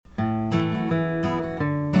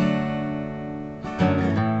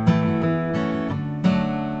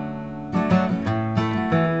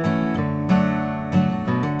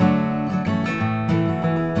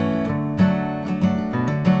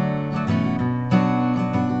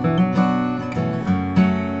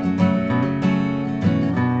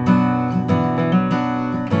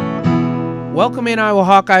Welcome in, Iowa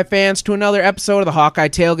Hawkeye fans, to another episode of the Hawkeye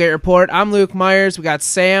Tailgate Report. I'm Luke Myers. We got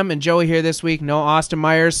Sam and Joey here this week. No Austin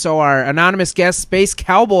Myers, so our anonymous guest, Space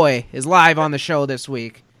Cowboy, is live on the show this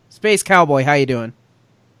week. Space Cowboy, how you doing?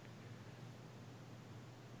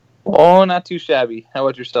 Oh, not too shabby. How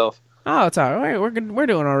about yourself? Oh, it's all right. We're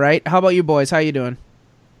doing all right. How about you boys? How you doing?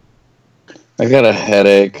 I got a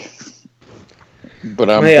headache, but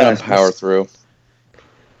I'm going to power through.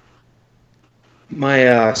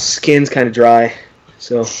 My skin's kind of dry,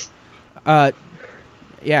 so.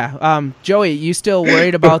 Joey, you still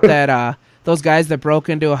worried about that? Those guys that broke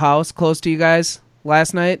into a house close to you guys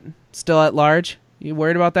last night, still at large? You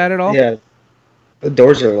worried about that at all? Yeah, the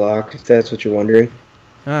doors are locked. If that's what you're wondering.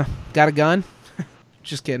 Got a gun?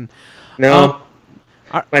 Just kidding. No,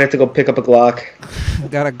 might have to go pick up a Glock.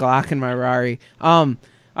 Got a Glock in my Rari. All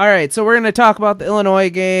right, so we're gonna talk about the Illinois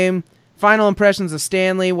game. Final impressions of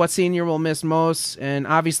Stanley, what senior we'll miss most, and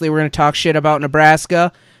obviously we're going to talk shit about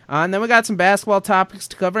Nebraska. And then we got some basketball topics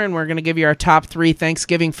to cover, and we're going to give you our top 3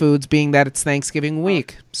 Thanksgiving foods, being that it's Thanksgiving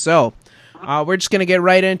week. So we're just going to get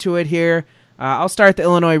right into it here. I'll start the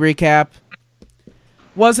Illinois recap.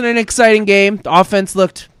 Wasn't an exciting game. The offense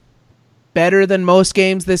looked better than most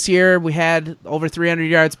games this year. We had over 300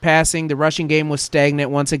 yards passing. The rushing game was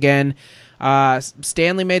stagnant once again.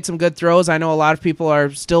 Stanley made some good throws. I know a lot of people are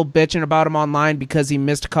still bitching about him online because he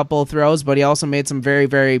missed a couple of throws, but he also made some very,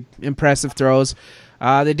 very impressive throws.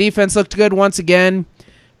 The defense looked good once again.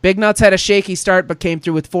 Big Nuts had a shaky start, but came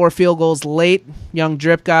through with 4 field goals late. Young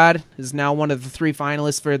Drip God is now one of the 3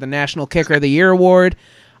 finalists for the National Kicker of the Year award.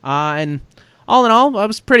 And all in all, I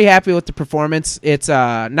was pretty happy with the performance. It's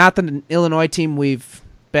not the Illinois team we've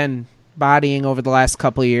been bodying over the last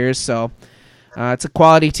couple of years, so it's a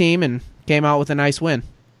quality team and came out with a nice win.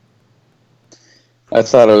 I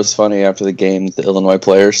thought it was funny after the game. The Illinois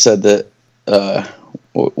players said that I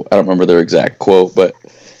don't remember their exact quote, but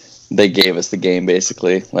they gave us the game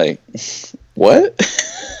basically. Like, what?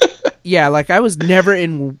 Yeah, like I was never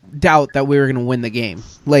in doubt that we were going to win the game.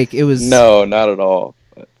 Like it was no, not at all.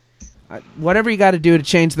 Whatever you got to do to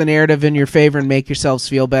change the narrative in your favor and make yourselves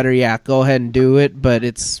feel better, yeah, go ahead and do it. But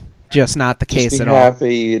it's just not the case at all.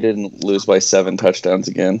 Happy you didn't lose by 7 touchdowns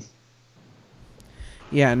again.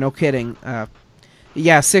 Yeah, no kidding.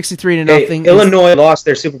 63-0. Illinois lost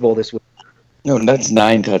their Super Bowl this week. No, that's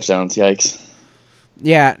 9 touchdowns. Yikes.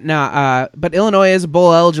 Yeah, but Illinois is a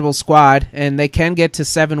bowl-eligible squad, and they can get to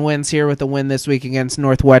 7 wins here with a win this week against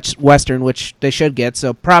Northwestern, which they should get.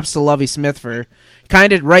 So props to Lovie Smith for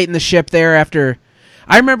kind of righting the ship there after.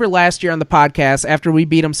 I remember last year on the podcast, after we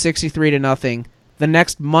beat them 63-0, the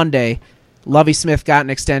next Monday, Lovie Smith got an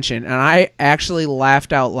extension, and I actually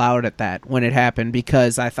laughed out loud at that when it happened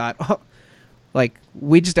because I thought,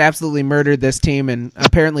 we just absolutely murdered this team, and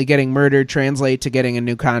apparently getting murdered translates to getting a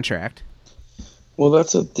new contract. Well,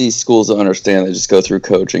 that's what these schools don't understand. They just go through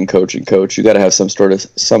coach. You got to have some sort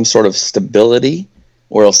of stability,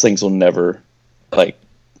 or else things will never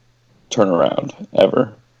turn around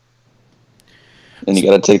ever. And you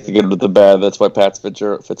got to take the good with the bad. That's why Pat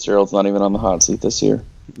Fitzgerald's not even on the hot seat this year.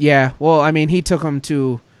 Yeah, well, I mean, he took him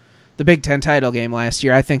to the Big Ten title game last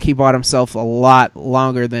year. I think he bought himself a lot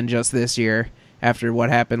longer than just this year after what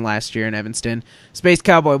happened last year in Evanston. Space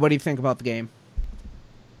Cowboy, what do you think about the game?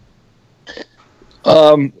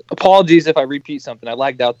 Apologies if I repeat something. I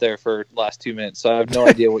lagged out there for the last 2 minutes, so I have no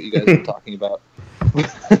idea what you guys are talking about.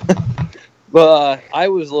 But I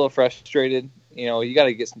was a little frustrated. You know, you got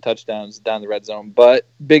to get some touchdowns down the red zone. But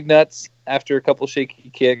Big Nuts, after a couple shaky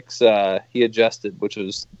kicks, he adjusted, which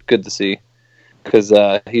was good to see because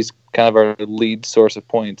he's kind of our lead source of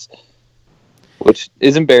points, which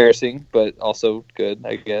is embarrassing, but also good,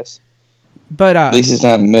 I guess. But at least he's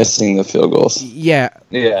not missing the field goals. Yeah.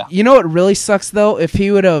 You know what really sucks, though? If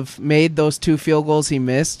he would have made those 2 field goals he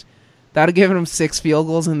missed, that would have given him 6 field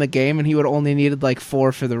goals in the game, and he would have only needed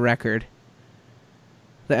 4 for the record.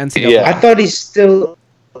 The NCAA. Yeah. I thought he still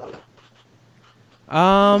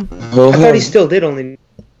did only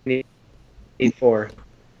need 4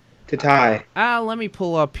 to tie. Let me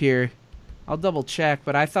pull up here. I'll double check,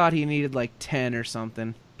 but I thought he needed 10 or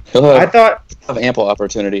something. He'll have ample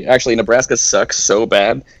opportunity. Actually, Nebraska sucks so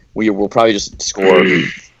bad, we will probably just score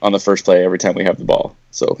on the first play every time we have the ball.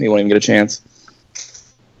 So he won't even get a chance.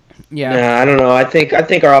 Yeah. Nah, I don't know. I think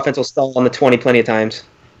our offense will stall on the 20 plenty of times.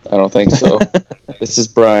 I don't think so. This is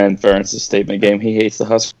Brian Ferentz's statement game. He hates the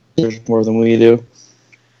Huskers more than we do.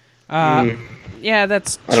 Yeah,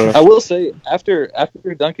 that's. I will say after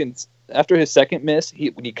his second miss,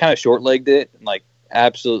 when he kind of short legged it and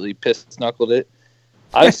absolutely pissed knuckled it.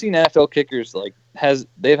 I've seen NFL kickers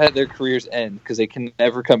they've had their careers end because they can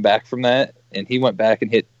never come back from that, and he went back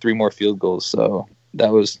and hit 3 more field goals, so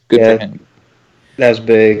that was good for him. That was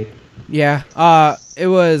big. Yeah, it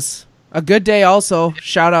was a good day also.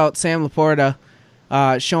 Shout out Sam Laporta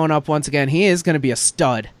showing up once again. He is going to be a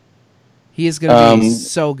stud. He is going to be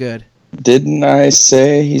so good. Didn't I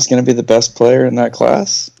say he's going to be the best player in that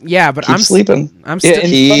class? Yeah, but Keep sleeping.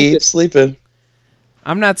 Keep sleeping.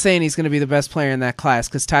 I'm not saying he's going to be the best player in that class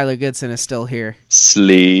because Tyler Goodson is still here.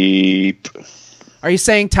 Sleep. Are you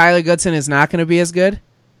saying Tyler Goodson is not going to be as good?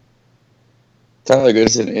 Tyler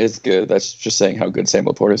Goodson is good. That's just saying how good Sam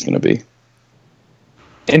Laporta is going to be.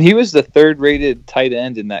 And he was the 3rd-rated tight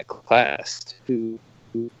end in that class, too.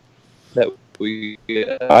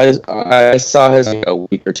 I saw his a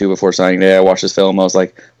week or two before signing day. I watched his film. I was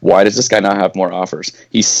like, why does this guy not have more offers?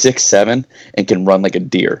 He's 6'7" and can run like a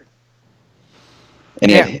deer.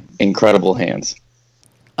 And he had incredible hands.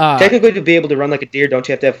 Technically, to be able to run like a deer, don't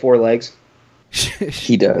you have to have 4 legs?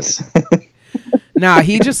 He does. Nah,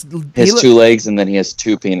 he has 2 legs and then he has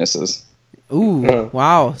 2 penises. Ooh,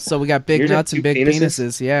 wow. So we got big nuts and big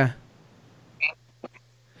penises, yeah.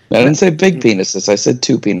 I didn't say big penises. I said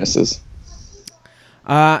 2 penises.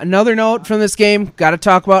 Another note from this game, got to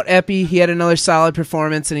talk about Epi. He had another solid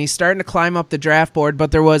performance, and he's starting to climb up the draft board,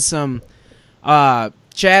 but there was some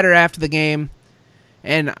chatter after the game,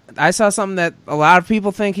 and I saw something that a lot of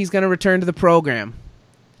people think he's going to return to the program,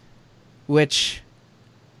 which,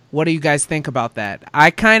 what do you guys think about that?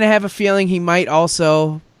 I kind of have a feeling he might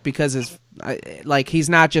also, because he's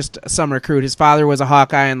not just some recruit. His father was a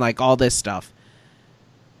Hawkeye and all this stuff.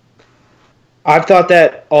 I've thought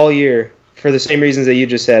that all year for the same reasons that you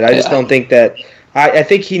just said. I just don't think that – I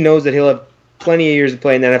think he knows that he'll have plenty of years to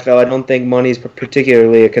play in the NFL. I don't think money is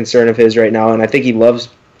particularly a concern of his right now, and I think he loves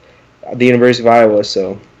the University of Iowa,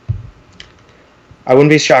 so I wouldn't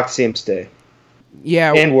be shocked to see him stay.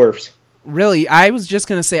 Yeah. And Wirfs. Really, I was just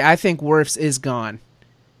going to say I think Wirfs is gone.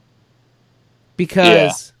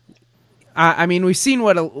 Because, I mean, we've seen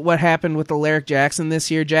what happened with Alaric Jackson this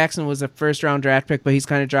year. Jackson was a first-round draft pick, but he's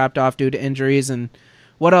kind of dropped off due to injuries and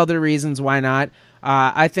what other reasons, why not?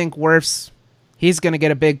 I think Wirfs, he's going to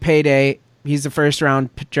get a big payday. He's a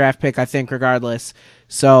first-round draft pick, I think, regardless.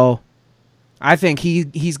 So I think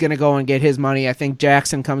he's going to go and get his money. I think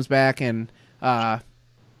Jackson comes back, and I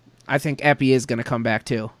think Epi is going to come back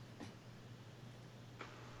too.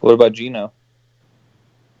 What about Geno?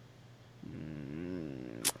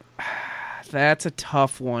 That's a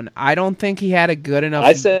tough one. I don't think he had a good enough.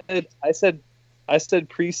 I said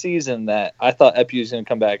preseason that I thought Epi was going to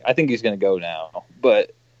come back. I think he's going to go now,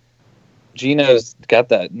 but Geno's got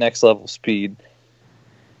that next level speed.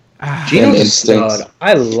 Geno's a stud.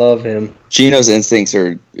 I love him. Geno's instincts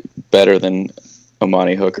are better than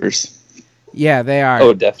Amani Hooker's. Yeah, they are.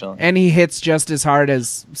 Oh, definitely. And he hits just as hard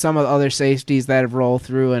as some of the other safeties that have rolled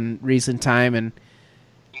through in recent time. And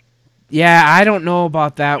yeah, I don't know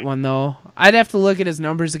about that one though. I'd have to look at his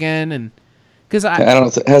numbers again, and because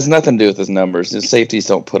it has nothing to do with his numbers. His safeties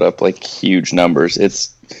don't put up huge numbers.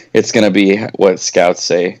 It's going to be what scouts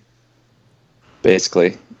say,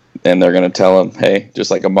 basically, and they're going to tell him, hey, just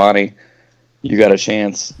like Amani, you got a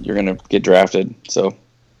chance. You're going to get drafted. So,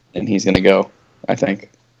 and he's going to go, I think.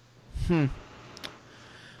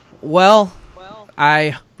 Well,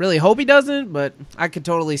 I really hope he doesn't, but I could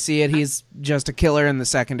totally see it. He's just a killer in the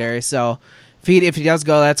secondary. So if he does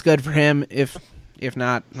go, that's good for him. If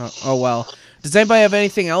not, oh well. Does anybody have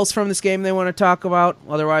anything else from this game they want to talk about?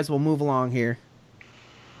 Otherwise, we'll move along here.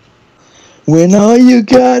 When all you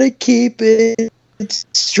gotta keep it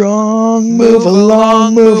strong, move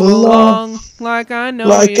along, like I know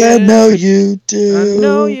like you. I know you do. I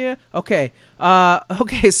know you. Okay.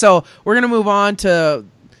 So we're gonna move on to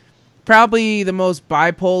probably the most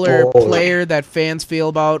bipolar player that fans feel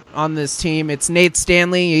about on this team. It's Nate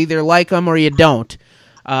Stanley. You either like him or you don't.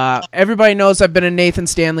 Everybody knows I've been a Nathan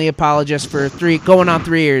Stanley apologist for going on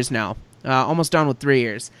 3 years now. Almost done with 3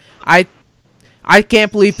 years. I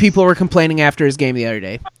can't believe people were complaining after his game the other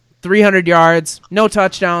day. 300 yards, no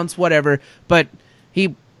touchdowns, whatever. But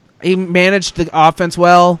he managed the offense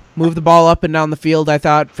well, moved the ball up and down the field, I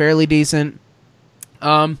thought, fairly decent.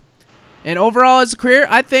 And overall as a career,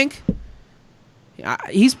 I think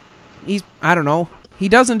he's I don't know. He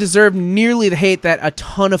doesn't deserve nearly the hate that a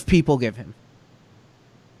ton of people give him.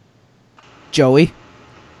 Joey?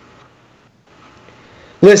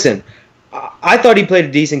 Listen, I thought he played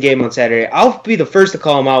a decent game on Saturday. I'll be the first to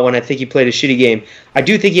call him out when I think he played a shitty game. I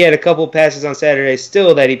do think he had a couple passes on Saturday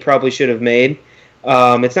still that he probably should have made.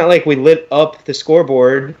 It's not like we lit up the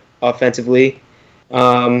scoreboard offensively.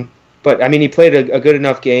 But, I mean, he played a good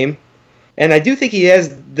enough game. And I do think he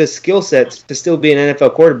has the skill sets to still be an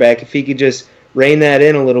NFL quarterback if he could just rein that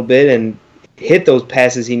in a little bit and hit those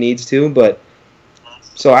passes he needs to. But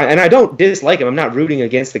I don't dislike him. I'm not rooting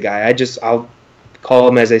against the guy. I'll call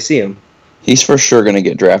him as I see him. He's for sure going to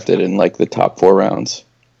get drafted in like the top 4 rounds.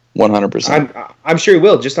 100%. I'm sure he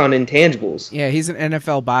will, just on intangibles. Yeah, he's an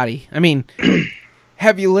NFL body. I mean,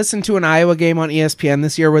 have you listened to an Iowa game on ESPN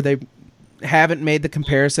this year where they haven't made the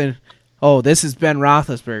comparison? Oh, this is Ben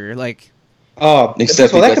Roethlisberger. Like,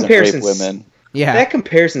 except he doesn't rape women. Yeah, that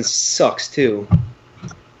comparison sucks too.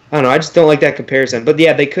 I don't know. I just don't like that comparison. But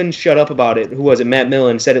yeah, they couldn't shut up about it. Who was it? Matt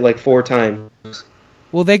Millen said it like 4 times.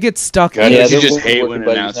 Well, they get stuck. God, you just hate when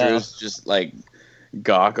announcers just like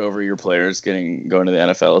gawk over your players going to the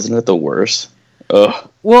NFL. Isn't it the worst? Ugh.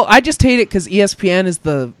 Well, I just hate it because ESPN is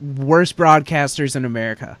the worst broadcasters in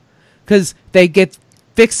America because they get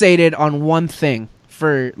fixated on one thing.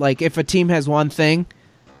 For like, if a team has one thing,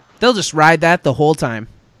 they'll just ride that the whole time.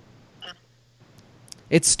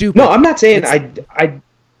 It's stupid. No, I'm not saying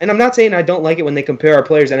I'm not saying I don't like it when they compare our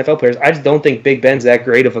players to NFL players. I just don't think Big Ben's that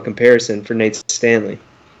great of a comparison for Nate Stanley.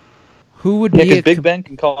 Who would be? Because Big Ben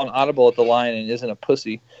can call an audible at the line and isn't a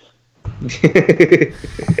pussy. I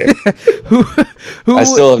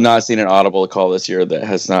still have not seen an audible call this year that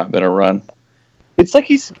has not been a run. It's like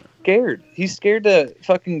he's scared. He's scared to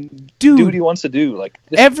fucking do what he wants to do. Like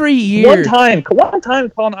every year, one time,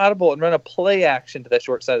 call an audible and run a play action to that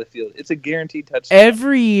short side of the field. It's a guaranteed touchdown.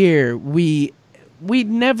 Every year, we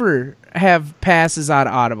never have passes out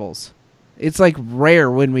of audibles. It's like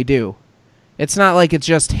rare when we do. It's not like it's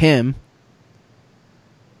just him.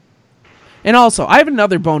 And also, I have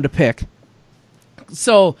another bone to pick.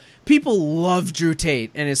 So, people love Drew Tate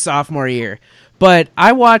in his sophomore year. But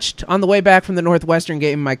I watched, on the way back from the Northwestern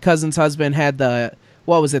game, my cousin's husband had the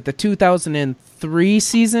 2003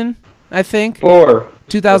 season, I think?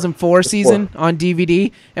 2004 season on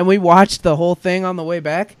DVD. And we watched the whole thing on the way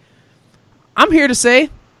back. I'm here to say,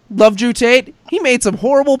 love Drew Tate. He made some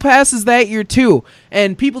horrible passes that year, too.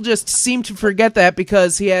 And people just seem to forget that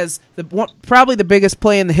because he has probably the biggest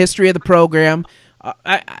play in the history of the program.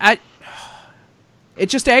 It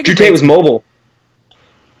just aggravates. Drew Tate was mobile.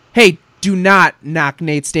 Hey, do not knock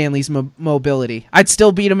Nate Stanley's mobility. I'd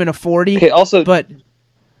still beat him in a 40. Okay, also, but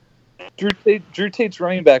Drew Tate's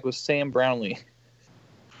running back was Sam Brownlee.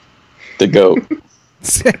 The GOAT.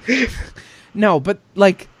 No, but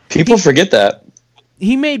like... People forget that.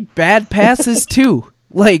 He made bad passes too.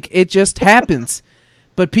 Like, it just happens.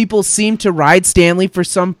 But people seem to ride Stanley for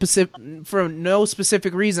no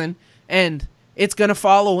specific reason, and it's going to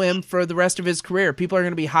follow him for the rest of his career. People are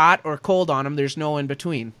going to be hot or cold on him. There's no in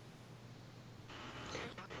between.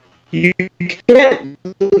 You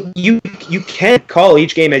can't call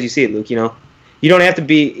each game as you see it, Luke. You know, you don't have to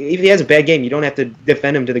be. If he has a bad game, you don't have to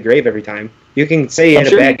defend him to the grave every time. You can say he had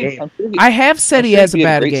a bad game. I have said he has a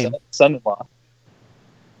bad game. Son-in-law.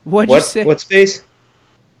 What'd you say? What space?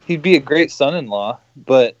 He'd be a great son-in-law,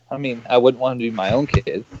 but I mean, I wouldn't want him to be my own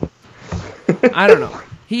kid. I don't know.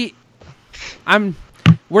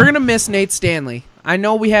 We're gonna miss Nate Stanley. I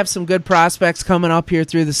know we have some good prospects coming up here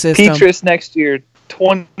through the system. Petrus next year,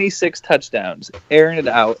 26 touchdowns, airing it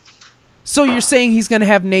out. So you're saying he's gonna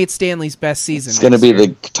have Nate Stanley's best season? It's gonna be the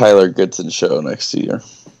Tyler Goodson show next year.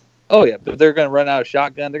 Oh yeah, but they're gonna run out of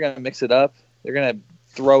shotgun. They're gonna mix it up. They're gonna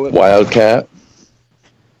throw it. Wildcat.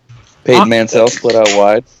 Peyton Mansell split out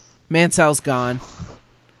wide. Mansell's gone.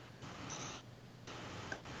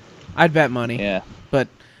 I'd bet money. Yeah. But,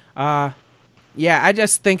 yeah, I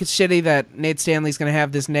just think it's shitty that Nate Stanley's going to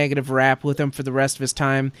have this negative rap with him for the rest of his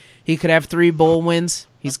time. He could have 3 bowl wins.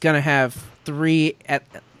 He's going to have 3 at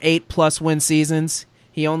 8+ win seasons.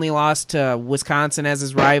 He only lost to Wisconsin as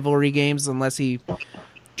his rivalry games unless he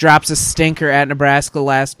drops a stinker at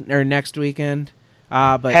Nebraska next weekend.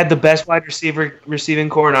 But had the best wide receiving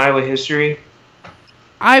core in Iowa history.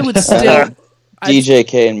 I would still...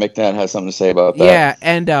 DJK and McNabb has something to say about that. Yeah,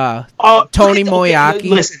 and Tony Moyaki.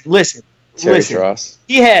 Listen. Strauss.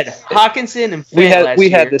 He had Hawkinson and Fant last year. We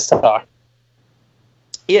had this talk.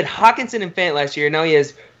 He had Hawkinson and Fant last year. Now he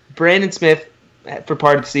has Brandon Smith for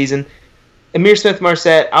part of the season. Amir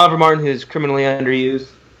Smith-Marset, Oliver Martin, who's criminally underused.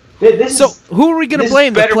 Who are we going to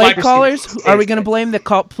blame? The play callers? Are we going to blame the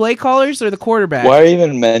play callers or the quarterback? Why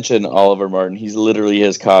even mention Oliver Martin? He's literally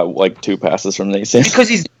has caught like 2 passes from Nate Stanley.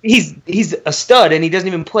 Because he's a stud and he doesn't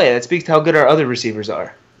even play. That speaks to how good our other receivers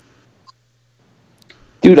are.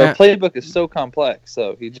 Dude, our playbook is so complex,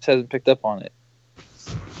 so he just hasn't picked up on it.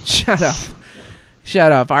 Shut up.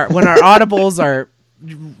 When our audibles are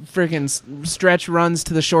freaking stretch runs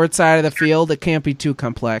to the short side of the field, it can't be too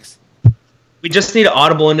complex. We just need to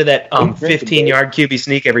audible into that 15-yard QB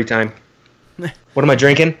sneak every time. What am I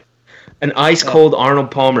drinking? An ice cold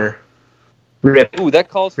Arnold Palmer. Rip. Ooh, that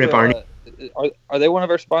calls Rip, for. Arnie. Are they one of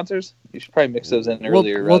our sponsors? You should probably mix those in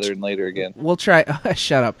earlier rather than later again. We'll try.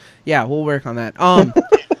 Shut up. Yeah, we'll work on that.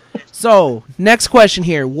 So next question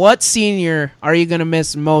here: what senior are you gonna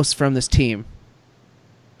miss most from this team?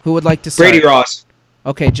 Who would like to start? Brady Ross.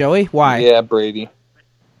 Okay, Joey. Why? Yeah, Brady.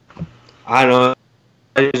 I don't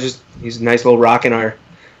know. He's a nice little rock in our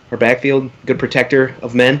backfield. Good protector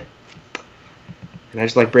of men. And I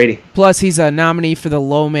just like Brady. Plus, he's a nominee for the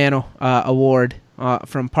Low Man Award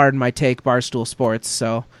from Pardon My Take Barstool Sports.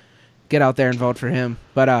 So get out there and vote for him.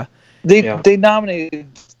 But they nominated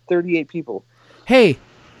 38 people. Hey,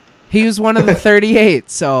 he was one of the 38.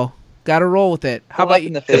 So got to roll with it. How about you?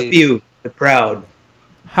 The few, the proud.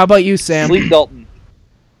 How about you, Sam? Sleep Dalton.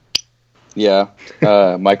 Yeah,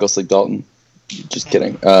 Michael Sleep Dalton. Just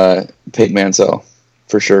kidding. Peyton Mansell,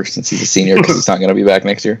 for sure, since he's a senior, because he's not going to be back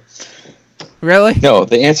next year. Really? No,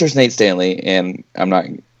 the answer is Nate Stanley, and I'm not.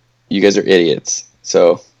 You guys are idiots.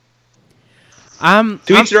 So, to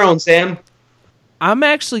each their own, Sam. I'm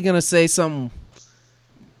actually going to say something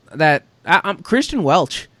that I'm Christian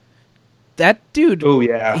Welch. That dude, oh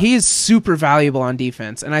yeah, he is super valuable on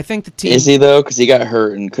defense, and I think the team is he though? Because he got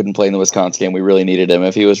hurt and couldn't play in the Wisconsin game. We really needed him.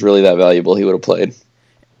 If he was really that valuable, he would have played.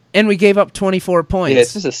 And we gave up 24 points. Yeah,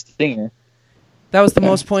 it's just a stinger. That was the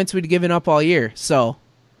most points we'd given up all year. So,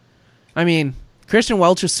 I mean, Christian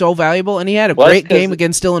Welch is so valuable, and he had a great game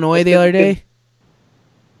against Illinois the other day.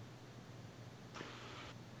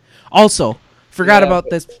 Also, forgot about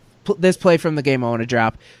this play from the game I want to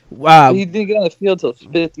drop. He didn't get on the field till his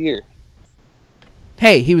 5th year.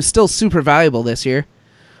 Hey, he was still super valuable this year.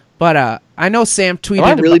 But I know Sam tweeted.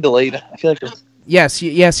 Am I really delayed? I feel like yes,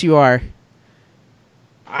 you are.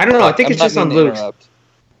 I don't know. I think it's just on Luke's.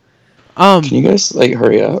 Can you guys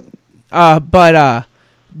hurry up? But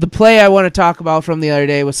the play I want to talk about from the other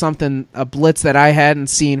day was a blitz that I hadn't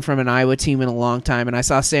seen from an Iowa team in a long time, and I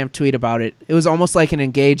saw Sam tweet about it. It was almost like an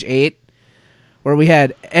Engage 8, where we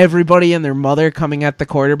had everybody and their mother coming at the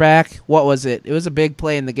quarterback. What was it? It was a big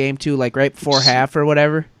play in the game, too, like right before half or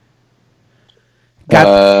whatever.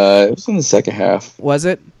 It was in the second half. Was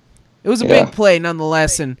it? It was a big play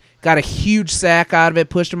nonetheless, and got a huge sack out of it,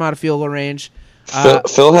 pushed him out of field goal range.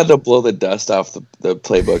 Phil had to blow the dust off the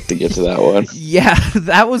playbook to get to that one. Yeah,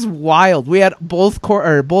 that was wild. We had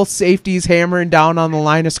both safeties hammering down on the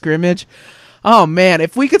line of scrimmage. Oh, man,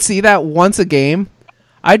 if we could see that once a game,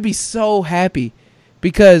 I'd be so happy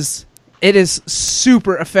because it is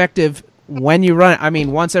super effective when you run it. I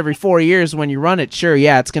mean, once every 4 years when you run it, sure,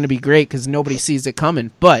 yeah, it's going to be great because nobody sees it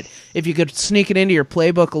coming. But if you could sneak it into your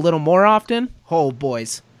playbook a little more often, oh,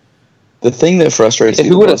 boys. The thing that frustrates me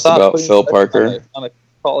the most about Phil Parker... On a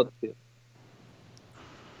college field.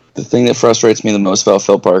 The thing that frustrates me the most about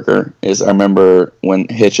Phil Parker is I remember when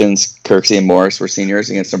Hitchens, Kirksey, and Morris were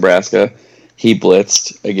seniors against Nebraska, he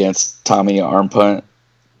blitzed against Tommy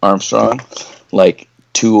Armstrong like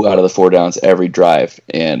 2 out of the 4 downs every drive,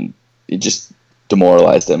 and it just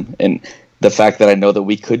demoralized him. And the fact that I know that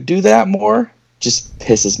we could do that more just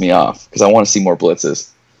pisses me off because I want to see more blitzes.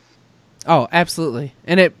 Oh, absolutely.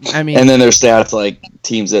 And then there's stats like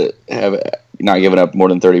teams that have not given up more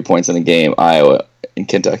than 30 points in a game. Iowa and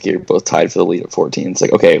Kentucky are both tied for the lead at 14. It's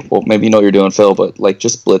like, okay, well, maybe you know what you're doing, Phil, but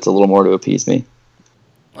just blitz a little more to appease me.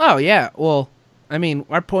 Oh, yeah. Well, I mean,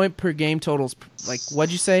 our point per game total's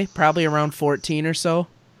what'd you say? Probably around 14 or so?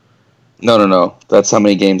 No. That's how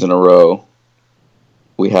many games in a row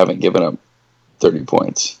we haven't given up 30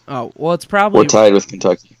 points. Oh, well, it's probably... We're tied with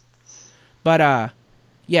Kentucky. But,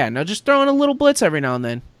 yeah, no, just throwing a little blitz every now and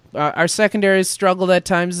then. Our secondaries struggled at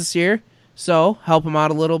times this year, so help them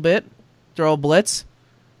out a little bit. Throw a blitz.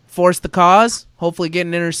 Force the cause. Hopefully get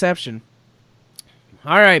an interception.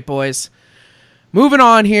 All right, boys. Moving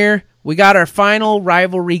on here. We got our final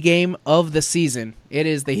rivalry game of the season. It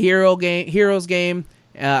is the Heroes game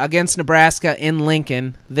against Nebraska in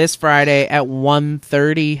Lincoln this Friday at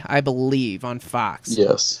 1:30, I believe, on Fox.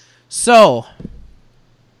 Yes. So,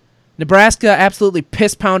 Nebraska absolutely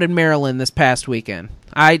piss-pounded Maryland this past weekend.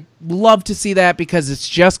 I love to see that because it's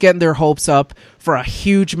just getting their hopes up for a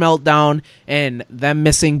huge meltdown and them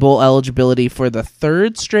missing bowl eligibility for the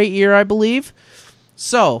 3rd straight year, I believe.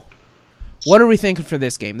 So, what are we thinking for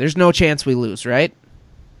this game? There's no chance we lose, right?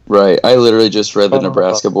 Right. I literally just read the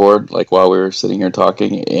Nebraska board while we were sitting here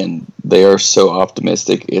talking, and they are so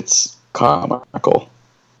optimistic. It's comical.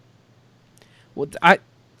 Well,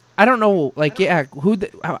 I don't know,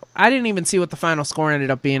 I didn't even see what the final score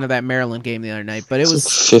ended up being of that Maryland game the other night, but it was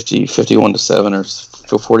 51-7 or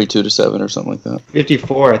 42-7 or something like that.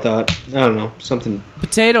 54, I thought. I don't know, something.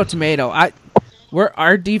 Potato, tomato.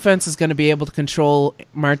 our defense is going to be able to control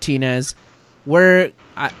Martinez.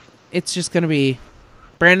 It's just going to be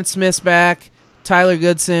Brandon Smith's back, Tyler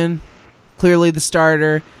Goodson, clearly the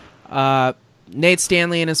starter, Nate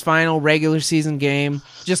Stanley in his final regular season game.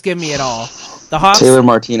 Just give me it all. The Hawks. Taylor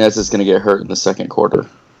Martinez is going to get hurt in the second quarter.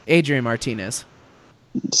 Adrian Martinez.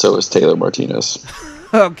 So is Taylor Martinez.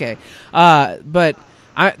 Okay. But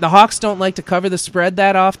the Hawks don't like to cover the spread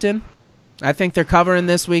that often. I think they're covering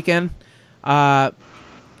this weekend.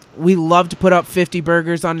 We love to put up 50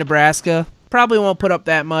 burgers on Nebraska. Probably won't put up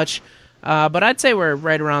that much. But I'd say we're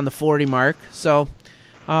right around the 40 mark. So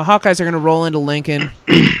Hawkeyes are going to roll into Lincoln.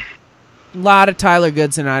 A lot of Tyler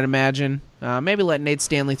Goodson, I'd imagine. Maybe let Nate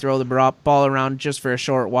Stanley throw the ball around just for a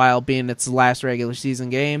short while, being it's the last regular season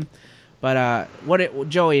game. But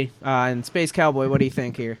Joey and Space Cowboy, what do you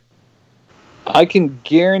think here? I can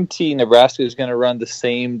guarantee Nebraska is going to run the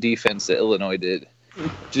same defense that Illinois did.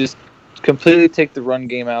 Just completely take the run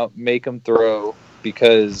game out, make them throw,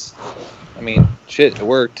 because, I mean, shit, it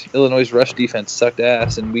worked. Illinois' rush defense sucked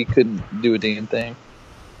ass, and we couldn't do a damn thing.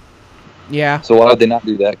 Yeah. So why would they not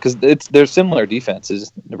do that? Because they're similar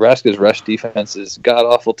defenses. Nebraska's rush defense is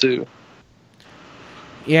god-awful, too.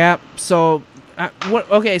 Yeah, so...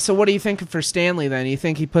 So what are you thinking for Stanley, then? You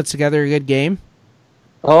think he puts together a good game?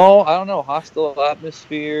 Oh, I don't know. Hostile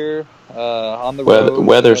atmosphere on the road.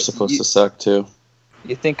 Weather's supposed to suck, too.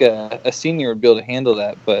 You think a senior would be able to handle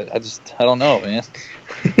that, but I don't know, man.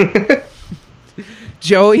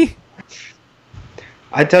 Joey?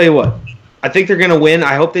 I tell you what. I think they're going to win.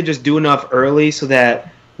 I hope they just do enough early so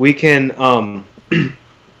that we can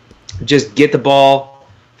just get the ball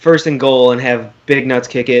first and goal and have Big Nuts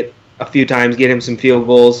kick it a few times, get him some field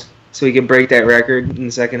goals so he can break that record in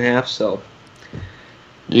the second half. So,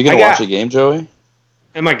 you gonna watch a game, Joey?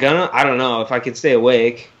 Am I gonna? I don't know if I can stay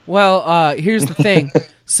awake. Well, here's the thing.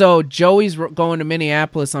 So Joey's going to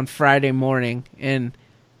Minneapolis on Friday morning, and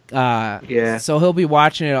so he'll be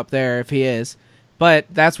watching it up there if he is. But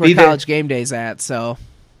that's where College Game Day's at. So,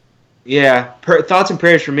 yeah. Thoughts and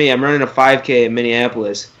prayers for me. I'm running a 5K in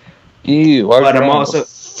Minneapolis. But I'm also.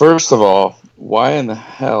 First of all, why in the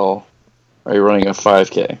hell are you running a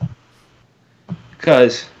 5K?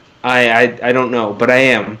 Because I don't know, but I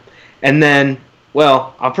am. And then,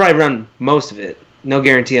 well, I'll probably run most of it. No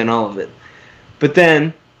guarantee on all of it. But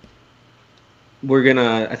then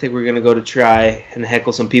I think we're gonna go to try and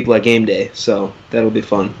heckle some people at game day. So that'll be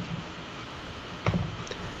fun.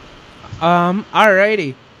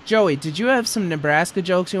 Alrighty. Joey, did you have some Nebraska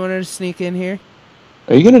jokes you wanted to sneak in here?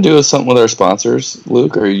 Are you going to do something with our sponsors,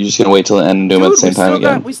 Luke, or are you just going to wait till the end and do them at the same time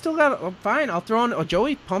again? We still got fine, I'll throw in...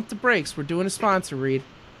 Joey, pump the brakes. We're doing a sponsor read.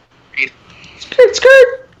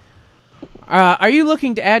 Skirt. Are you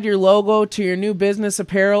looking to add your logo to your new business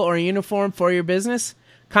apparel or uniform for your business?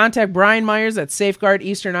 Contact Brian Myers at Safeguard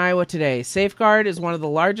Eastern Iowa today. Safeguard is one of the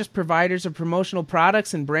largest providers of promotional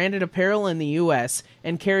products and branded apparel in the U.S.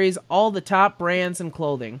 and carries all the top brands and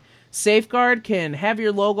clothing. Safeguard can have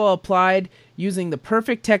your logo applied using the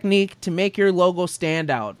perfect technique to make your logo stand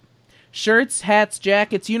out. Shirts, hats,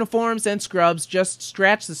 jackets, uniforms, and scrubs just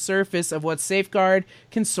scratch the surface of what Safeguard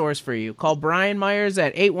can source for you. Call Brian Myers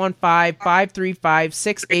at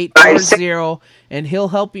 815-535-6840, and he'll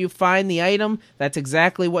help you find the item that's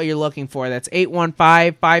exactly what you're looking for. That's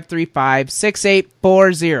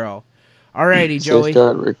 815-535-6840. Alrighty, Joey.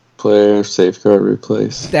 Safeguard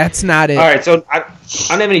replace. That's not it. All right, so I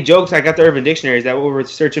don't have any jokes. I got the Urban Dictionary. Is that what we're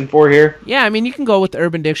searching for here? Yeah, I mean, you can go with the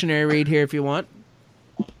Urban Dictionary read here if you want.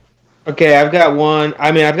 Okay, I've got one.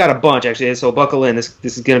 I mean, I've got a bunch, actually, so buckle in. This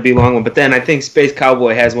is going to be a long one. But then I think Space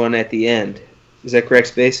Cowboy has one at the end. Is that correct,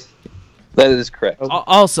 Space? That is correct.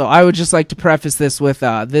 Also, I would just like to preface this with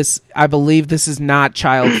this. I believe this is not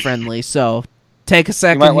child-friendly, so take a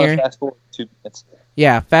second you might here. Want to fast forward 2 minutes.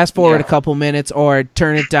 Yeah, fast forward a couple minutes, or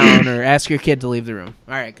turn it down, or ask your kid to leave the room.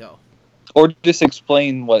 All right, go. Or just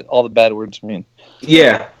explain what all the bad words mean.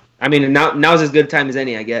 Yeah. I mean, now's as good a time as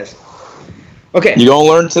any, I guess. Okay. You're going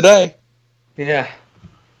to learn today. Yeah.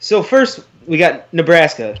 So first, we got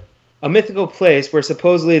Nebraska, a mythical place where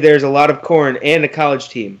supposedly there's a lot of corn and a college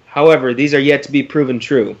team. However, these are yet to be proven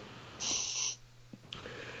true.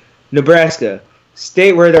 Nebraska,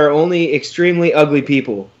 state where there are only extremely ugly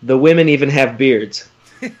people. The women even have beards.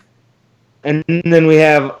 And then we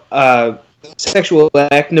have sexual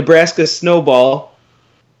act, Nebraska snowball.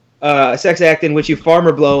 A sex act in which you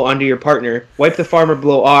farmer blow onto your partner, wipe the farmer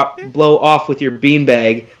blow off with your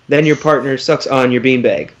beanbag, then your partner sucks on your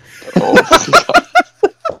beanbag.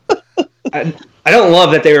 I don't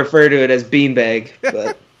love that they refer to it as beanbag,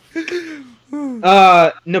 but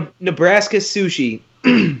Nebraska sushi,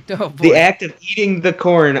 Oh, boy. The act of eating the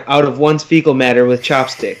corn out of one's fecal matter with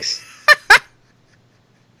chopsticks.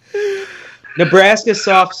 Nebraska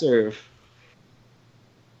soft serve.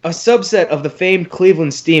 A subset of the famed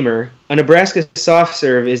Cleveland steamer, a Nebraska soft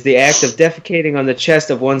serve is the act of defecating on the chest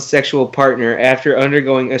of one's sexual partner after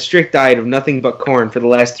undergoing a strict diet of nothing but corn for the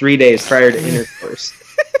last 3 days prior to intercourse.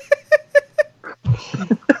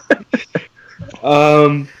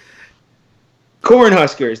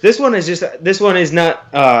 Cornhuskers. This one is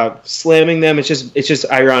not slamming them. It's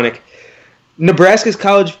just ironic. Nebraska's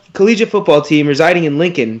collegiate football team residing in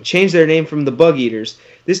Lincoln changed their name from the Bug Eaters.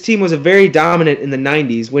 This team was very dominant in the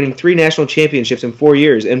 90s, winning 3 national championships in 4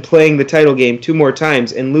 years and playing the title game 2 more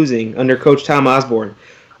times and losing under Coach Tom Osborne.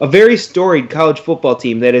 A very storied college football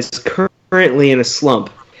team that is currently in a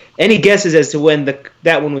slump. Any guesses as to when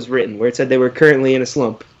that one was written, where it said they were currently in a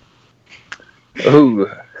slump? Ooh.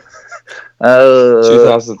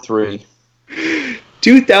 2003.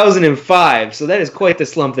 2005. So that is quite the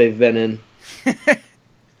slump they've been in.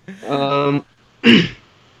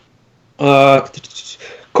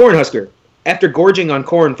 Cornhusker. After gorging on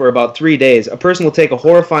corn for about 3 days, a person will take a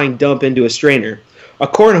horrifying dump into a strainer. A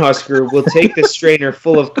Cornhusker will take the strainer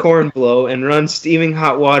full of corn blow and run steaming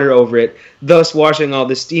hot water over it, thus washing all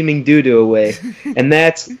the steaming doo-doo away. And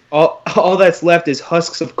that's all that's left is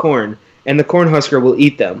husks of corn, and the Cornhusker will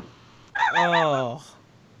eat them. Oh.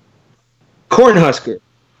 Cornhusker.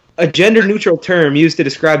 A gender-neutral term used to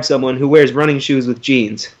describe someone who wears running shoes with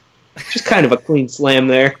jeans. Just kind of a clean slam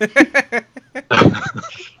there.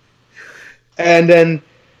 And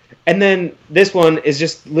then this one is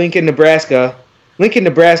just Lincoln, Nebraska. Lincoln,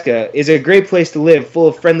 Nebraska is a great place to live, full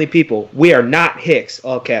of friendly people. We are not hicks,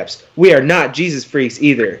 all caps. We are not Jesus freaks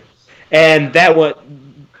either. And that one,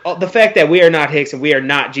 the fact that we are not hicks and we are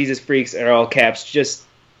not Jesus freaks are all caps just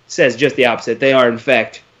says just the opposite. They are in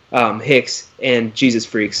fact hicks and Jesus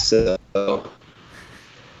freaks. So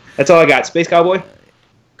that's all I got. Space Cowboy.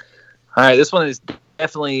 All right, this one is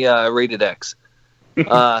definitely rated X.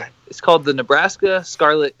 It's called the Nebraska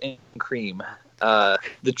Scarlet and Cream.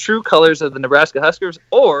 The true colors of the Nebraska Huskers,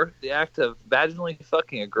 or the act of vaginally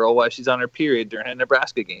fucking a girl while she's on her period during a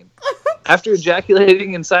Nebraska game. After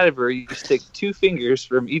ejaculating inside of her, you stick 2 fingers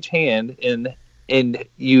from each hand and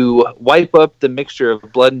you wipe up the mixture of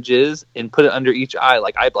blood and jizz and put it under each eye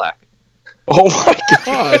like eye black. Oh my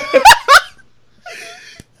god!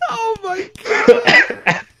 Oh my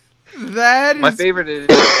god! That is my favorite.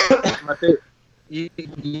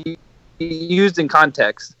 Used in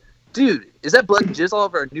context. Dude, is that blood and jizz all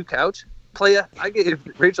over our new couch? Playa, I gave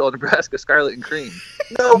Rachel a Nebraska Scarlet and Cream.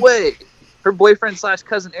 No way. Her boyfriend /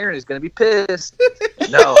 cousin Aaron is going to be pissed.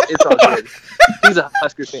 No, it's all good. He's a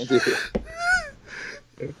Huskers fan too.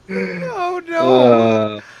 Oh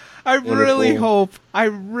no! I really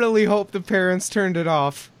wonderful. hope the parents turned it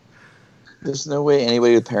off. There's no way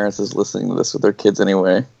anybody with parents is listening to this with their kids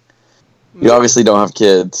anyway. You obviously don't have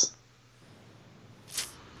kids.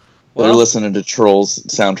 Well, they're listening to Trolls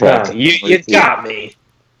soundtrack. You got me.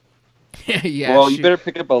 Yeah. Well, you better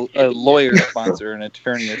pick up a lawyer sponsor, an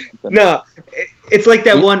attorney or something. No, it's like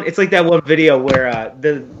that one. It's like that one video where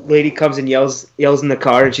the lady comes and yells in the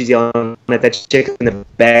car, and she's yelling at that chick in the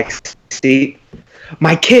back seat.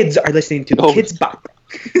 My kids are listening to Kids Bop.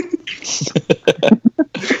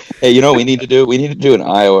 Hey, you know what we need to do? We need to do an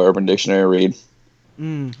Iowa Urban Dictionary read.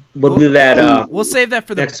 We'll do that. We'll save that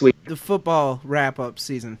for next week. The football wrap-up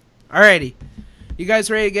season. Alrighty, you guys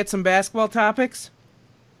ready to get some basketball topics?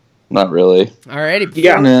 Not really.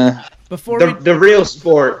 Alrighty. Before the real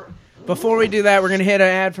sport. Before we do that, we're gonna hit an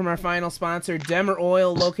ad from our final sponsor, Demer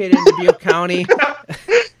Oil, located in Dubuque County.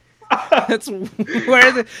 That's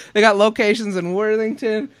where they got locations in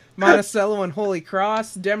Worthington, Monticello, and Holy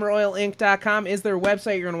Cross. DemerOilInc.com is their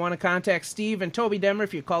website. You're going to want to contact Steve and Toby Demer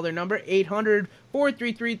if you call their number,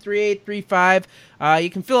 800-433-3835. You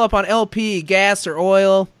can fill up on LP, gas, or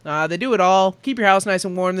oil. They do it all. Keep your house nice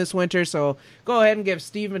and warm this winter, so go ahead and give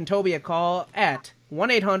Steve and Toby a call at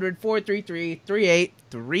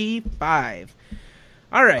 1-800-433-3835.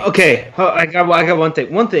 All right. Okay, I got one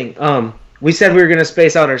thing. We said we were going to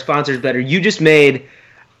space out our sponsors better. You just made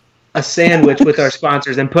a sandwich with our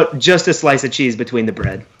sponsors and put just a slice of cheese between the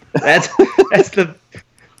bread. That's how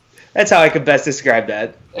I could best describe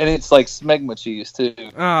that. And it's like smegma cheese too.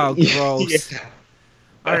 Oh, gross. Yeah.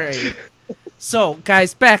 All right. So,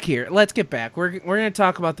 guys, back here. Let's get back. We're going to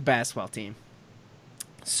talk about the basketball team.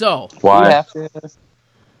 So, why?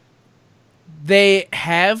 They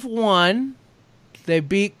have won. They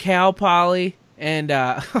beat Cal Poly, and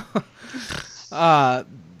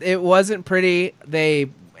it wasn't pretty. They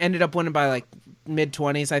ended up winning by like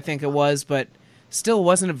mid-20s, I think it was, but Still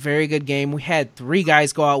wasn't a very good game. We had 3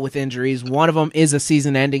 guys go out with injuries. One of them is a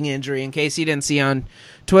season-ending injury. In case you didn't see on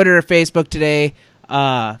Twitter or Facebook today,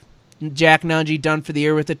 Jack Nungy done for the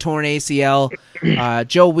year with a torn ACL.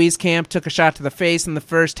 Joe Wieskamp took a shot to the face in the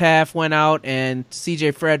first half, went out, and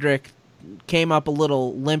CJ Frederick came up a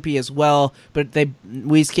little limpy as well, but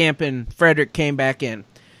Wieskamp and Frederick came back in.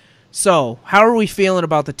 So, how are we feeling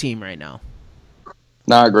about the team right now?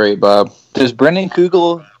 Not great, Bob. Does Brendan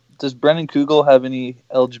Kugel have any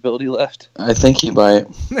eligibility left? I think he might.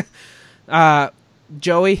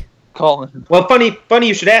 Joey? Colin. Well, funny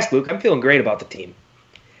you should ask, Luke. I'm feeling great about the team.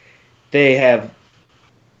 They have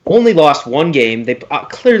only lost 1 game. They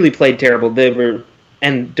clearly played terrible.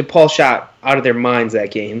 And DePaul shot out of their minds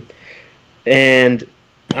that game. And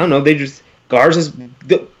I don't know. Garza's.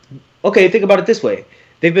 Okay, think about it this way.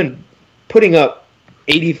 They've been putting up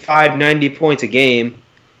 85, 90 points a game,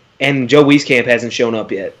 and Joe Wieskamp hasn't shown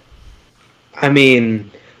up yet. I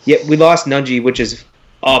mean, we lost Nungy, which is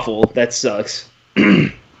awful. That sucks.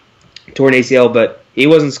 Torn ACL, but he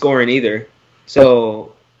wasn't scoring either.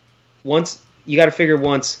 So once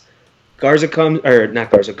Garza comes, or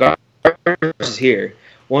not Garza, Garza is here.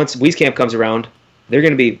 Once Wieskamp comes around, they're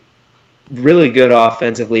going to be really good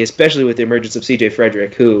offensively, especially with the emergence of CJ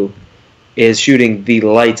Frederick, who is shooting the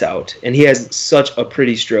lights out, and he has such a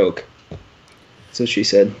pretty stroke. So she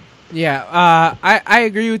said. Yeah, I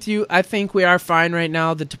agree with you. I think we are fine right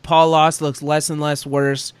now. The DePaul loss looks less and less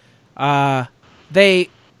worse. I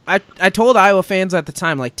told Iowa fans at the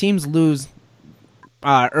time, like, teams lose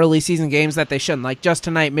early season games that they shouldn't. Like, just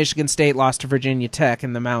tonight, Michigan State lost to Virginia Tech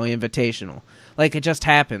in the Maui Invitational. Like, it just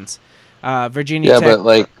happens. Virginia Tech. Yeah, but,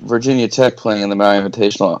 like, Virginia Tech playing in the Maui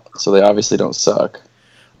Invitational, so they obviously don't suck.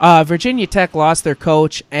 Virginia Tech lost their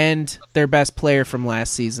coach and their best player from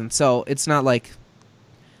last season, so it's not like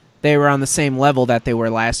they were on the same level that they were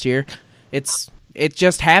last year. It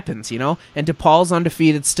just happens, you know? And DePaul's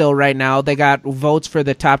undefeated still right now. They got votes for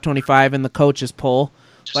the top 25 in the coaches poll.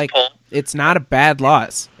 It's not a bad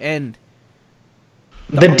loss. And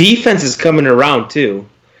the defense is coming around too.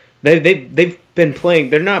 They've been playing.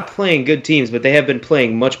 They're not playing good teams, but they have been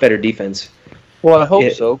playing much better defense. Well, I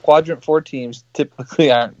hope so. Quadrant 4 teams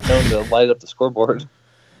typically aren't known to light up the scoreboard.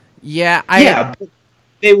 Yeah, but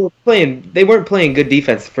they weren't playing good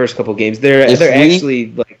defense the first couple games. They're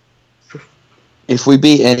actually like. If we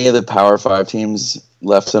beat any of the Power 5 teams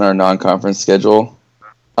left in our non-conference schedule,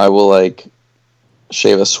 I will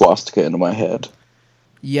shave a swastika into my head.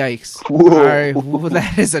 Yikes! All right, well,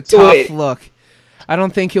 that is a tough look. I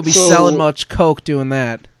don't think you'll be selling much coke doing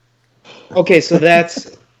that. Okay, so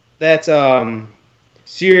that's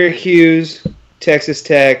Syracuse, Texas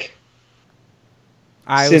Tech,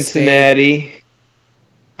 Cincinnati,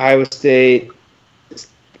 Iowa State.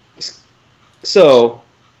 So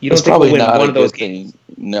you don't think we'll win one of those games?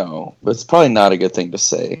 No, but it's probably not a good thing to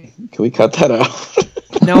say. Can we cut that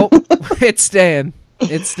out? Nope, it's staying.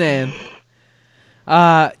 It's staying.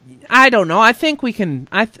 I don't know. I think we can.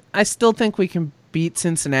 I still think we can beat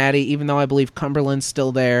Cincinnati, even though I believe Cumberland's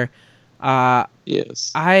still there.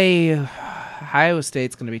 Yes. Iowa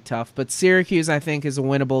State's going to be tough, but Syracuse, I think, is a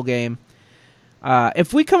winnable game.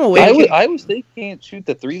 If we come away... Iowa State can't shoot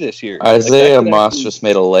the 3 this year. Isaiah Moss just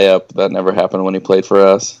made a layup. That never happened when he played for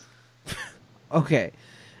us. Okay.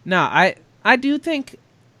 No, I do think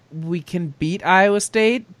we can beat Iowa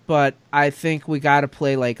State, but I think we got to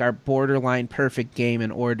play our borderline perfect game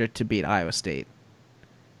in order to beat Iowa State.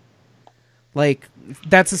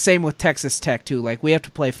 That's the same with Texas Tech, too. We have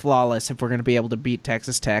to play flawless if we're going to be able to beat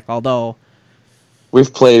Texas Tech, although...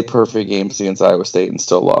 We've played perfect games against Iowa State and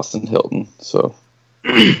still lost in Hilton, so...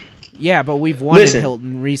 Yeah, but we've won in Hilton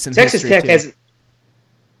in recent Texas history, Tech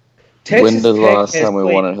too. When did the last time we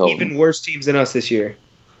won at Hilton? Even worse teams than us this year.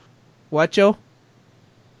 What, Joe?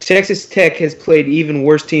 Texas Tech has played even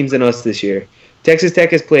worse teams than us this year. Texas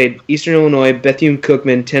Tech has played Eastern Illinois,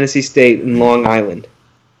 Bethune-Cookman, Tennessee State, and Long Island.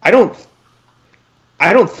 I don't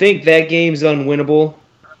think that game's unwinnable.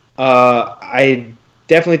 I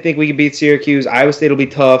definitely think we can beat Syracuse. Iowa State will be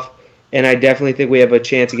tough, and I definitely think we have a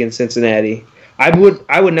chance against Cincinnati. I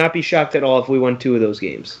would not be shocked at all if we won 2 of those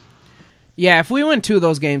games. Yeah, if we win 2 of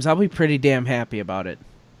those games, I'll be pretty damn happy about it.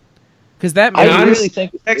 Because that I really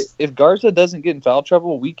think if Garza doesn't get in foul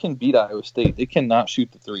trouble, we can beat Iowa State. They cannot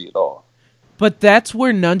shoot the 3 at all. But that's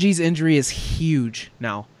where Nungy's injury is huge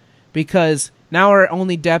now. Because now our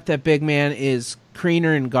only depth at big man is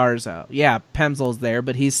Kriener and Garza. Yeah, Pemsel's there,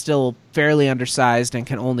 but he's still fairly undersized and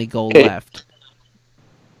can only go left.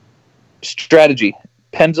 Strategy.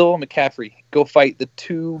 Pemsel and McCaffrey go fight the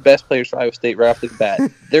 2 best players for Iowa State right off the bat.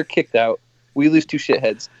 They're kicked out. We lose 2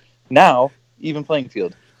 shitheads. Now, even playing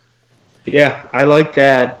field. Yeah, I like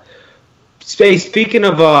that. Speaking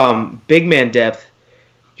of big man depth,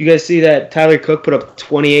 you guys see that Tyler Cook put up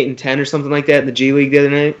 28 and 10 or something like that in the G League the other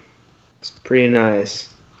night? It's pretty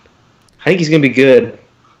nice. I think he's going to be good.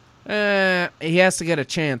 He has to get a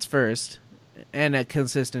chance first and a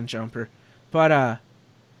consistent jumper. But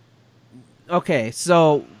okay,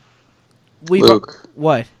 so Luke,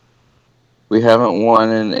 what? we haven't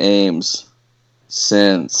won in Ames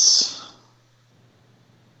since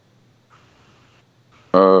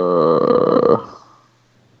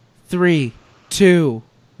 3, 2,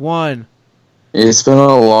 1. It's been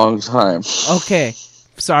a long time. Okay.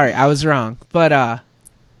 Sorry, I was wrong. But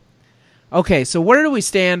okay, so where do we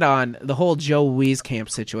stand on the whole Joe Wieskamp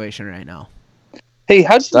situation right now? Hey,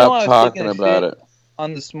 how'd you know Stop I was talking taking a about shit it.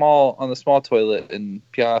 on the small toilet in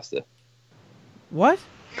Piazza? What?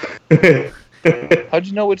 How'd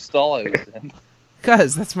you know which stall I was in?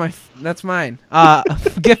 Cuz that's mine.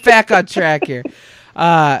 Get back on track here.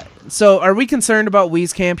 So are we concerned about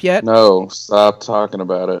Wieskamp yet? No, stop talking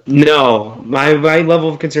about it. No, my level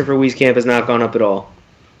of concern for Wieskamp has not gone up at all.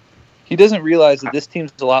 He doesn't realize that this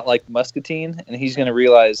team's a lot like Muscatine, and he's going to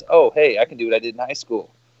realize, oh, hey, I can do what I did in high school.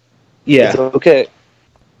 Yeah. It's okay.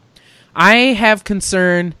 I have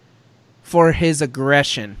concern for his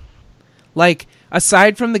aggression. Like,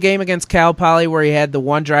 aside from the game against Cal Poly where he had the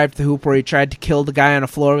one drive to the hoop where he tried to kill the guy on the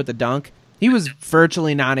floor with a dunk, he was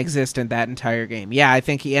virtually non-existent that entire game. Yeah, I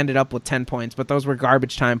think he ended up with 10 points, but those were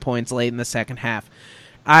garbage time points late in the second half.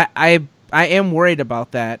 I am worried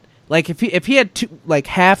about that. Like, if he had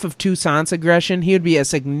half of Toussaint's aggression, he would be a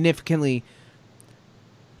significantly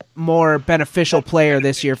more beneficial player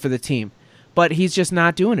this year for the team. But he's just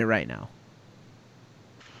not doing it right now.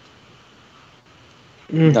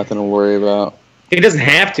 Nothing to worry about. He doesn't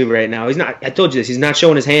have to right now. He's not. I told you this. He's not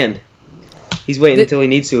showing his hand. He's waiting until he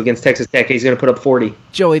needs to against Texas Tech. He's going to put up 40.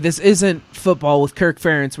 Joey, this isn't football with Kirk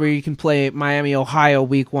Ferentz where you can play Miami, Ohio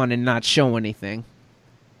week 1 and not show anything.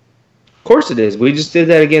 Of course it is. We just did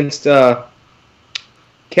that against Cal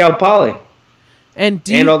Poly And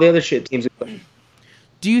all the other shit teams.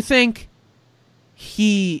 Do you think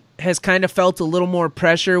he has kind of felt a little more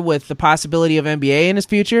pressure with the possibility of NBA in his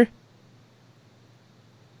future?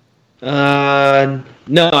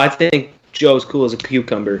 No, I think Joe's cool as a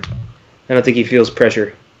cucumber. I don't think he feels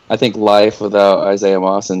pressure. I think life without Isaiah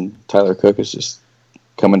Moss and Tyler Cook is just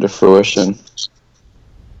coming to fruition.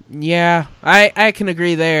 Yeah, I can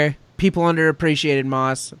agree there. People underappreciated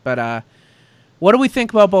Moss, but what do we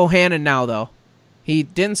think about Bohannon now, though? He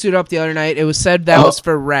didn't suit up the other night. It was said that was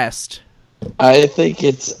for rest. I think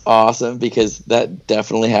it's awesome because that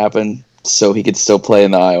definitely happened so he could still play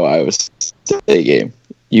in the Iowa State game.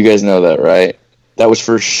 You guys know that, right? That was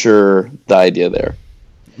for sure the idea there.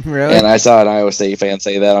 Really? And I saw an Iowa State fan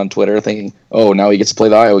say that on Twitter thinking, oh, now he gets to play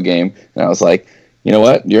the Iowa game. And I was like, you know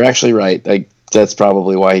what? You're actually right. That's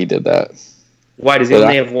probably why he did that. Why, does he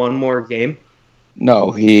only have one more game?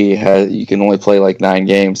 No, you can only play like 9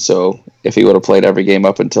 games, so if he would have played every game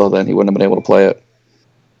up until then, he wouldn't have been able to play it.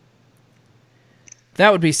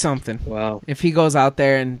 That would be something. Wow. If he goes out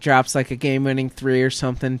there and drops like a game-winning 3 or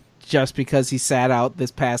something just because he sat out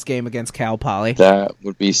this past game against Cal Poly. That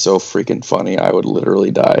would be so freaking funny. I would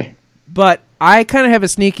literally die. But I kind of have a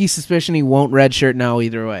sneaky suspicion he won't redshirt now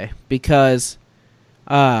either way because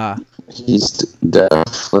he's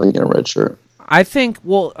definitely going to redshirt. I think,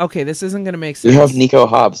 well, okay, this isn't going to make sense. You have Nico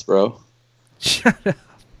Hobbs, bro. Shut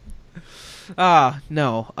up.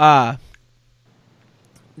 No.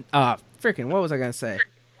 Freaking, what was I going to say?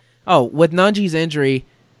 Oh, with Nunji's injury,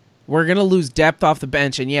 we're going to lose depth off the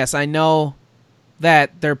bench. And yes, I know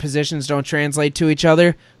that their positions don't translate to each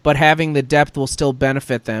other, but having the depth will still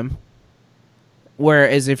benefit them.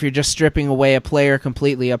 Whereas if you're just stripping away a player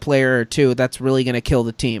completely, a player or two, that's really going to kill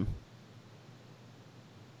the team.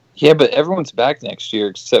 Yeah, but everyone's back next year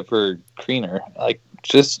except for Kriener. Like,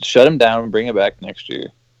 just shut him down and bring him back next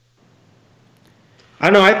year.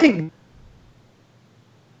 I don't know. I think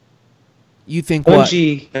You think what?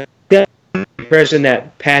 Nunji got the impression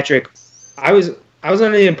that Patrick. I was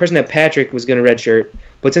under the impression that Patrick was going to redshirt,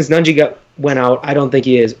 but since Nunji went out, I don't think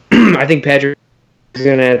he is. I think Patrick is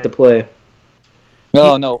going to have to play.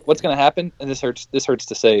 No. What's going to happen? And this hurts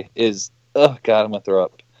to say is, oh God, I'm going to throw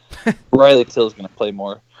up. Riley Till's going to play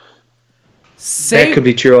more. That could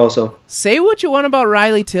be true also. Say what you want about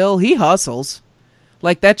Riley Till. He hustles.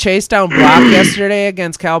 Like that chase down block yesterday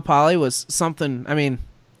against Cal Poly was something. I mean,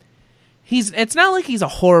 it's not like he's a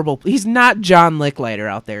horrible. He's not John Licklider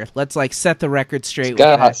out there. Let's set the record straight. He's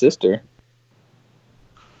got a hot sister.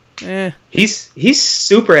 He's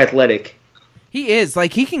super athletic. He is.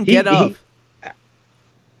 Like he can get up.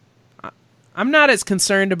 I'm not as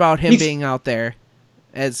concerned about him being out there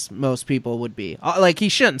as most people would be. Like, he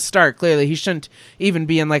shouldn't start, clearly. He shouldn't even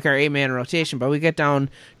be in, like, our 8-man rotation. But we get down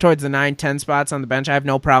towards the 9-10 spots on the bench. I have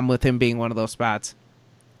no problem with him being one of those spots.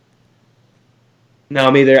 No,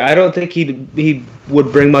 me either. I don't think he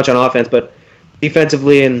would bring much on offense, but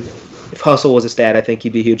defensively, and if hustle was a stat, I think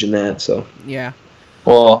he'd be huge in that. So yeah.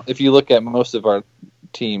 Well, if you look at most of our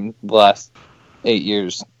team the last 8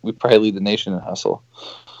 years, we probably lead the nation in hustle.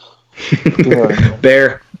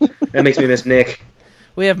 Bear. That makes me miss Nick.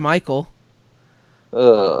 We have Michael.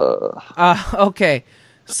 Okay.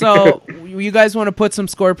 So, you guys want to put some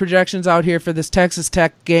score projections out here for this Texas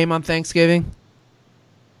Tech game on Thanksgiving?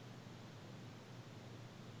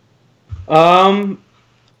 I'm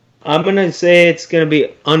gonna say it's gonna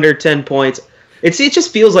be under 10 points. It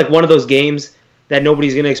just feels like one of those games that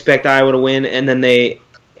nobody's gonna expect Iowa to win, and then they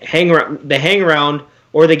hang around,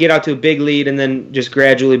 or they get out to a big lead and then just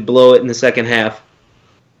gradually blow it in the second half.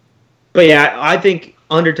 But yeah, I think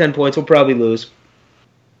under 10 points we'll probably lose.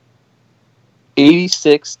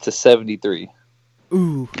 86-73.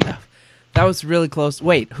 Ooh, that was really close.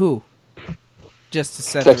 Wait, who? Just to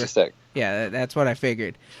set Texas Tech. Yeah, that's what I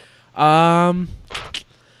figured. I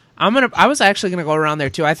was actually gonna go around there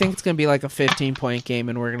too. I think it's gonna be like a 15-point game,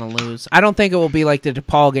 and we're gonna lose. I don't think it will be like the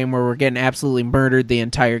DePaul game where we're getting absolutely murdered the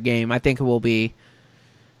entire game. I think it will be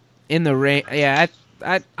in the range. Yeah,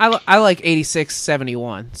 I like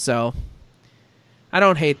 86-71. So I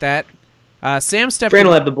don't hate that. Sam stepped. Fran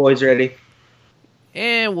will have the boys ready.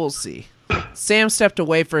 And we'll see. Sam stepped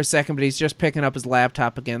away for a second, but he's just picking up his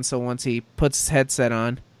laptop again. So once he puts his headset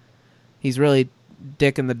on, he's really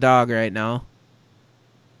dicking the dog right now.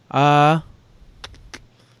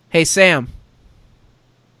 Hey, Sam.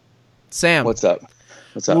 What's up?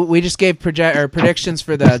 We just gave predictions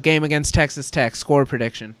for the game against Texas Tech. Score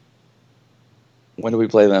prediction. When do we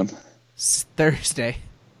play them? Thursday.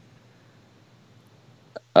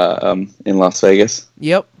 In Las Vegas.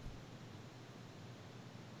 Yep.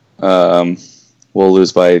 We'll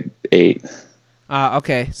lose by 8.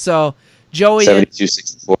 Okay, so Joey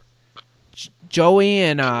 72-64. Joey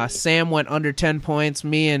and Sam went under 10 points.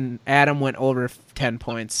 Me and Adam went over 10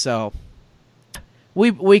 points. So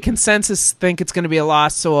we consensus think it's going to be a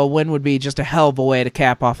loss, so a win would be just a hell of a way to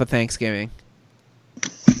cap off of Thanksgiving.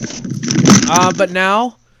 But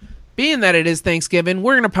now, being that it is Thanksgiving,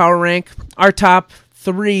 we're going to power rank our top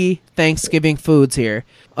 3 Thanksgiving foods here.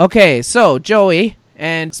 Okay, so Joey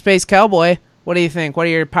and Space Cowboy, what do you think? What are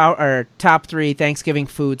your top 3 Thanksgiving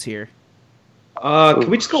foods here? Can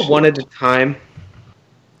we just go one at a time?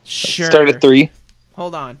 Sure. Start at 3.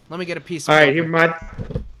 Hold on. Let me get a piece of All right, here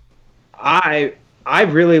I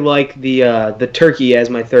really like the turkey as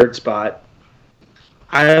my third spot.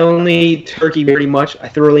 I only eat turkey pretty much. I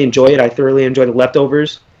thoroughly enjoy it. I thoroughly enjoy the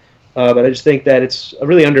leftovers. But I just think that it's a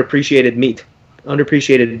really underappreciated meat.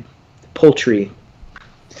 Underappreciated poultry,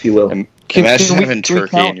 if you will. Imagine having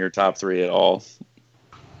turkey in your top 3 at all.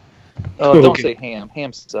 Oh, don't say ham.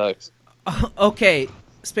 Ham sucks. Okay,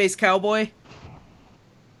 Space Cowboy.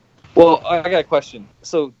 Well, I got a question.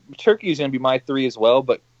 So turkey is going to be my 3 as well,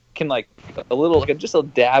 but can like just a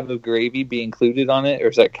dab of gravy be included on it, or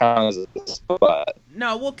does that count as a spot?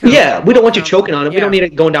 No, we'll count. Yeah, we don't want you choking on it. Yeah. We don't need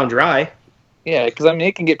it going down dry. Yeah, because I mean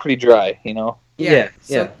it can get pretty dry, you know. Yeah.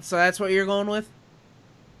 So that's what you're going with?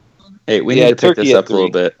 Hey, we need to pick this up a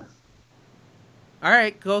little bit. All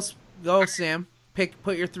right, go Sam.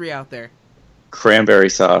 Put your 3 out there. Cranberry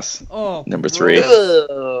sauce. Oh, number 3.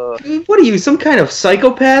 What are you, some kind of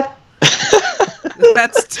psychopath?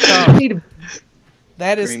 That's tough.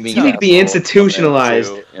 That is tough. You need to be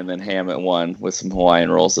institutionalized. And then ham at 1 with some Hawaiian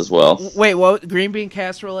rolls as well. Wait, what? Green bean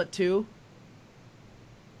casserole at 2?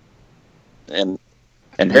 And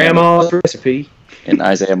Grandma's recipe. And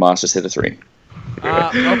Isaiah Moss just hit a 3.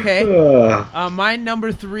 Okay. My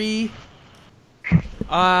number 3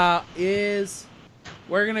 is...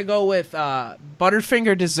 We're going to go with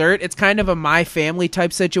Butterfinger dessert. It's kind of a My Family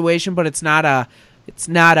type situation, but it's not a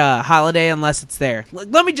holiday unless it's there.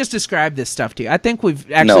 Let me just describe this stuff to you. I think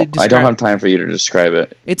we've actually I don't have time for you to describe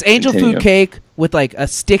it. It's angel food cake with like a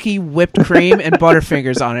sticky whipped cream and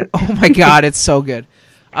Butterfingers on it. Oh my god, it's so good.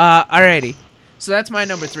 Alrighty. So that's my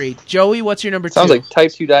number 3. Joey, what's your number 2? Sounds like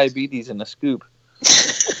type 2 diabetes in a scoop.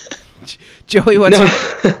 Joey, what's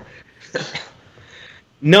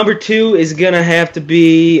Number 2 is gonna have to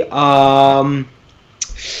be 3. I'm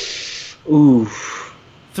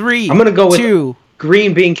gonna go with 2.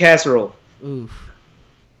 Green bean casserole. Ooh.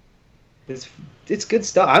 It's good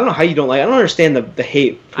stuff. I don't know how you don't like it. I don't understand the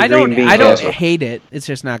hate for green bean casserole. I don't hate it. It's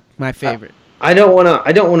just not my favorite. I don't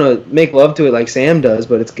wanna make love to it like Sam does,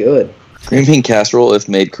 but it's good. Green bean casserole, if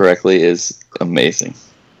made correctly, is amazing.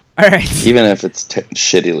 All right. Even if it's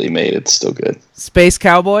shittily made, it's still good. Space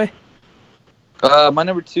Cowboy? My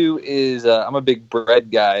number 2 is I'm a big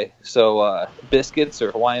bread guy, so biscuits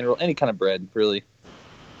or Hawaiian roll, any kind of bread, really.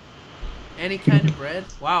 Any kind of bread?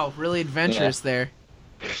 Wow, really adventurous there.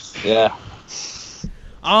 Yeah.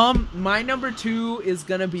 My number 2 is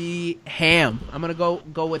gonna be ham. I'm gonna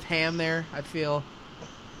go with ham there. I feel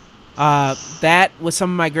that with some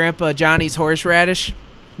of my Grandpa Johnny's horseradish.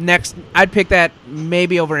 Next, I'd pick that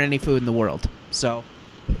maybe over any food in the world. So,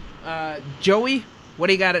 Joey, what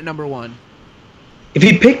do you got at number 1? If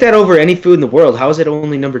you pick that over any food in the world, how is it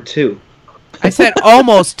only number 2? I said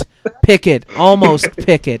almost pick it. Almost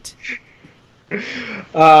pick it.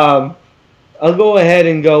 I'll go ahead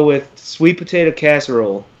and go with sweet potato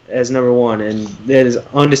casserole as number 1, and that is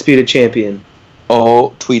undisputed champion.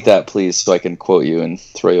 Oh, tweet that, please, so I can quote you and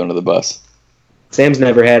throw you under the bus. Sam's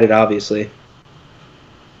never had it, obviously.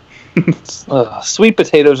 Sweet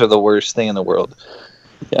potatoes are the worst thing in the world.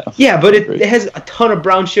 Yeah, but it has a ton of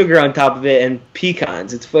brown sugar on top of it and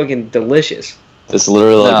pecans. It's fucking delicious. It's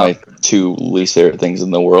literally my 2 least favorite things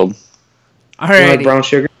in the world. All You like right. brown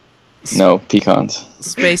sugar? No, pecans.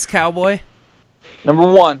 Space Cowboy? Number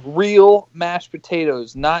 1, real mashed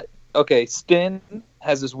potatoes. Stin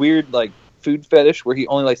has this weird like food fetish where he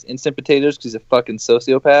only likes instant potatoes because he's a fucking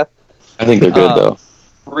sociopath. I think they're good, though.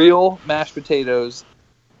 Real mashed potatoes,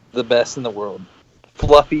 the best in the world.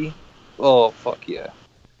 Fluffy. Oh, fuck yeah.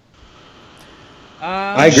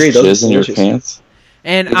 I agree. Those Shiz are in your delicious. pants?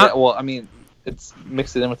 And It's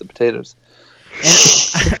mixed it in with the potatoes.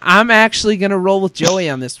 I'm actually going to roll with Joey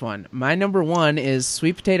on this one. My number 1 is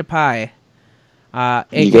sweet potato pie,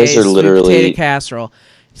 a.k.a. You guys are sweet literally potato casserole.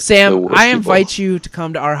 the Sam, worst I invite people. you to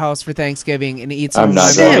come to our house for Thanksgiving and eat some I'm of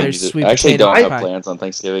not my going mother's to. sweet I actually potato don't have pie. plans on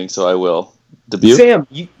Thanksgiving, so I will. Dubuque? Sam,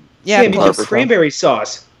 you took Harper. cranberry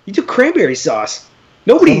sauce. You took cranberberry sauce.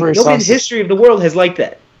 Nobody Cranberry in sauce the is- history of the world has liked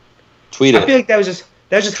that. Tweet I feel it. like that was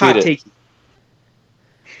just hot Tweet it. take.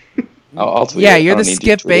 I'll tweet Yeah, it. you're I the don't need you to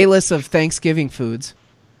Skip tweet it. Bayless of Thanksgiving foods.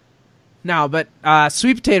 No, but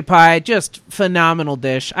sweet potato pie, just phenomenal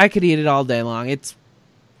dish. I could eat it all day long. It's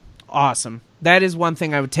awesome. That is one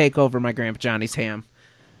thing I would take over my Grandpa Johnny's ham.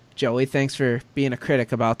 Joey, thanks for being a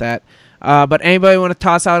critic about that. But anybody want to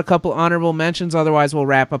toss out a couple honorable mentions? Otherwise, we'll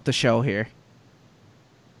wrap up the show here.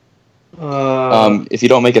 If you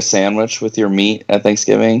don't make a sandwich with your meat at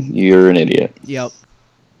Thanksgiving, you're an idiot. Yep.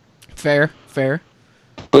 Fair.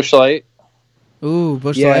 Bush Light. Ooh,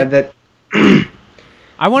 Bush Yeah, Light. that.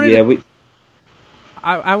 I wanted. Yeah, we.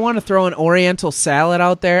 I want to throw an Oriental salad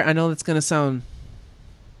out there. I know that's going to sound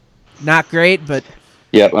not great, but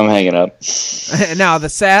Yep, I'm hanging up. no, the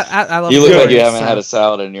salad. I love. You the look like you Oriental haven't salad. had a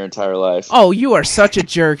salad in your entire life. Oh, you are such a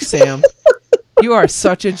jerk, Sam. You are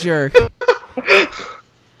such a jerk.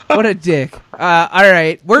 What a dick. All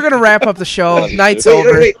right, we're gonna wrap up the show. Night's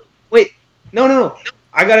over. Wait. No.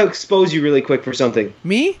 I gotta expose you really quick for something.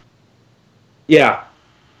 Me? Yeah.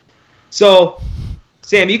 So,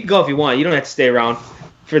 Sam, you can go if you want. You don't have to stay around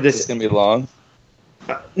for It's this. gonna be long.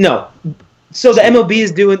 No. So the MLB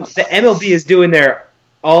is doing their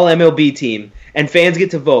all MLB team, and fans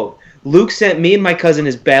get to vote. Luke sent me and my cousin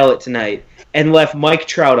his ballot tonight and left Mike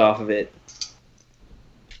Trout off of it.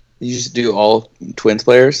 You just do all Twins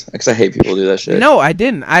players? Because I hate people who do that shit. No, I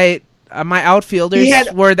didn't. My outfielders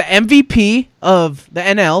were the MVP of the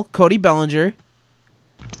NL, Cody Bellinger,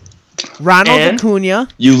 Ronald And? Acuna.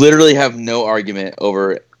 You literally have no argument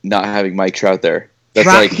over not having Mike Trout there. That's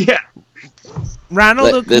like Yeah.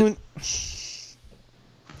 Ronald Let- Acuna.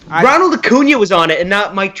 Ronald Acuna was on it and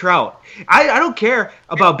not Mike Trout. I don't care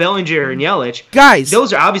about Bellinger and Yelich. Guys,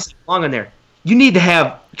 Those are obviously long on there. You need to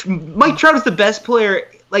have Mike Trout is the best player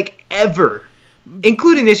like ever,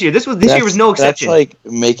 including this year. This year was no exception. That's like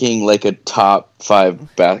making like a top 5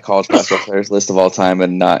 college basketball players list of all time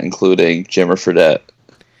and not including Jimmer Fredette.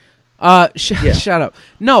 Shut up.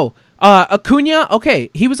 No, Acuna, okay,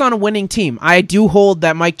 he was on a winning team. I do hold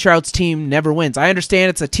that Mike Trout's team never wins. I understand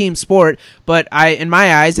it's a team sport, but in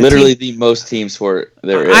my eyes, Literally the most team sport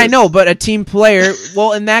there is. I know, but a team player,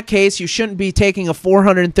 well, in that case, you shouldn't be taking a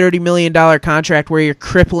 $430 million contract where you're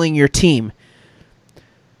crippling your team.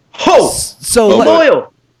 So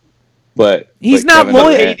loyal. But he's but not Kevin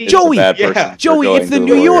loyal. Durant is a Joey, bad person for Joey, going if the to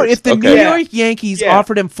New York, Warriors. if the Okay. New York Yankees Yeah.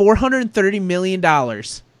 offered him $430 million,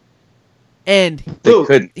 and They Luke,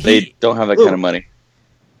 couldn't. They don't have that Luke. kind of money.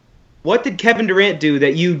 What did Kevin Durant do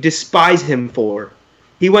that you despise him for?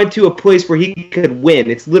 He went to a place where he could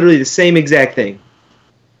win. It's literally the same exact thing.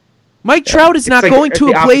 Mike Trout is not like going the to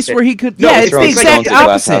a place opposite. where he could. No, yeah, it's it's the Throwing exact stones at glass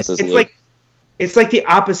opposite. houses, It's Luke. like the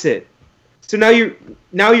opposite. So now you're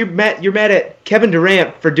mad at Kevin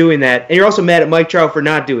Durant for doing that, and you're also mad at Mike Trout for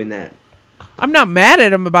not doing that. I'm not mad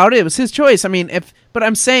at him about it. It was his choice. I mean, but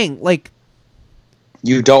I'm saying, like,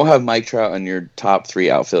 you don't have Mike Trout on your top 3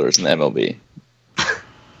 outfielders in the MLB.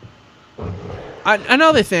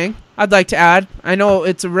 Another thing I'd like to add, I know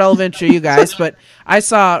it's irrelevant to you guys, but I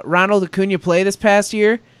saw Ronald Acuna play this past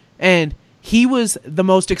year, and he was the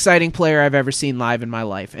most exciting player I've ever seen live in my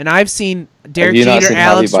life. And I've seen Derek Jeter,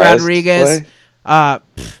 Alex Rodriguez.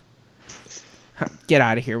 Get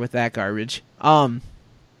out of here with that garbage. What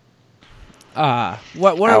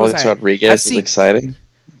Alex Rodriguez is exciting.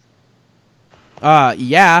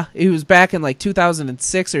 Yeah, he was back in like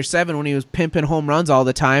 2006 or 7 when he was pimping home runs all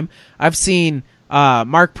the time. I've seen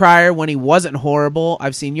Mark Pryor when he wasn't horrible.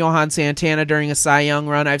 I've seen Johan Santana during a Cy Young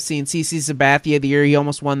run. I've seen CC Sabathia the year he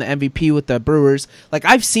almost won the MVP with the Brewers. Like,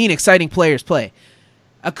 I've seen exciting players play.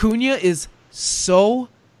 Acuna is so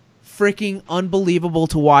freaking unbelievable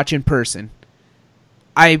to watch in person.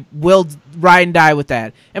 I will ride and die with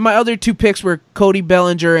that. And my other 2 picks were Cody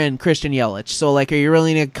Bellinger and Christian Yelich. So, like, are you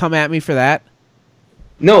really going to come at me for that?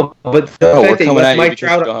 No, but the fact that you left Mike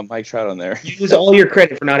Trout, you don't have Mike Trout on there. You lose all your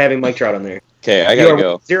credit for not having Mike Trout on there. Okay, I gotta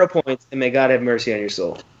go. 0 points, and may God have mercy on your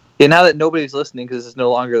soul. Yeah, now that nobody's listening because it's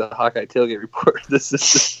no longer the Hawkeye Tailgate Report, this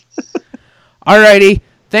is... Alrighty.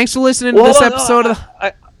 Thanks for listening to this episode of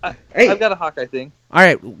the... I've got a Hawkeye thing. All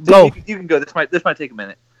right, go. So you can go. This might take a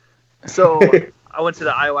minute. So I went to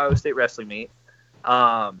the Iowa State wrestling meet.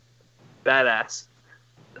 Badass.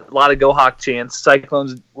 A lot of Go Hawk chants.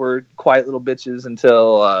 Cyclones were quiet little bitches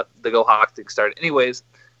until the Go Hawk thing started. Anyways,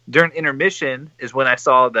 during intermission is when I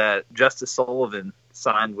saw that Justice Sullivan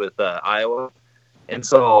signed with Iowa. And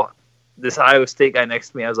so this Iowa State guy next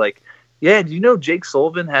to me, I was like, yeah, do you know Jake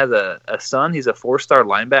Sullivan has a son? He's a 4-star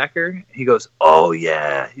linebacker. He goes, oh,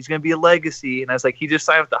 yeah, he's going to be a legacy. And I was like, he just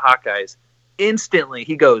signed with the Hawkeyes. Instantly,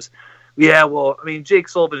 he goes, yeah, well, I mean, Jake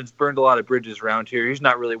Sullivan has burned a lot of bridges around here. He's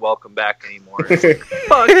not really welcome back anymore. Like,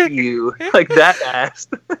 fuck you. Like, that ass.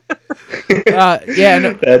 Yeah,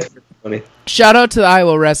 no, that's funny. Shout out to the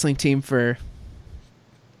Iowa wrestling team for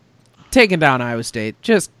taking down Iowa State.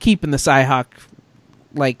 Just keeping the Cyhawk,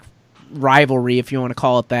 like, rivalry, if you want to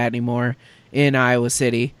call it that anymore, in Iowa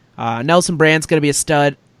City. Nelson Brand's going to be a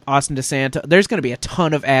stud. Austin DeSanto. There's going to be a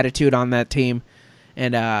ton of attitude on that team.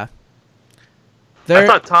 And I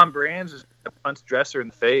thought Tom Brands was a punch Dresser in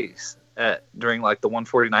the face during like the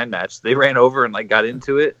 149 match. They ran over and like got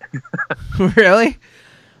into it. Really?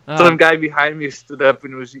 Some guy behind me stood up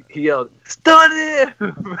and he yelled, "Stun him!"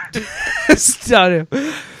 Stun him.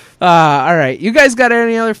 All right, you guys got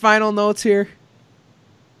any other final notes here?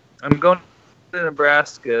 I'm going to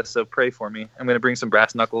Nebraska, so pray for me. I'm going to bring some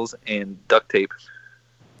brass knuckles and duct tape.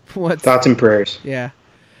 What? Thoughts and prayers. Yeah.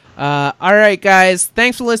 All right, guys.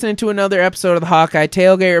 Thanks for listening to another episode of the Hawkeye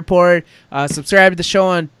Tailgate Report. Subscribe to the show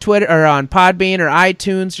on Twitter or on Podbean or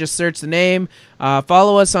iTunes. Just search the name.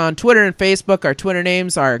 Follow us on Twitter and Facebook. Our Twitter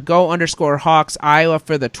names are go_Hawks Iowa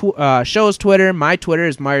for the show's Twitter. My Twitter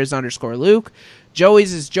is Myers_Luke.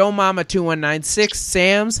 Joey's is Joe Mama 2196.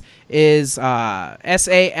 Sam's is SAMMMIDD.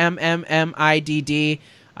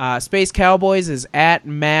 Space Cowboys is at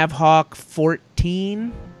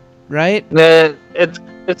Mavhawk14. Right?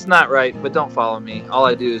 It's not right, but don't follow me. All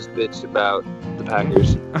I do is bitch about the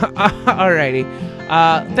Packers. Alrighty.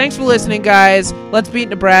 Thanks for listening, guys. Let's beat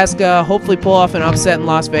Nebraska. Hopefully pull off an upset in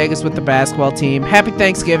Las Vegas with the basketball team. Happy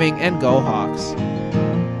Thanksgiving, and go Hawks.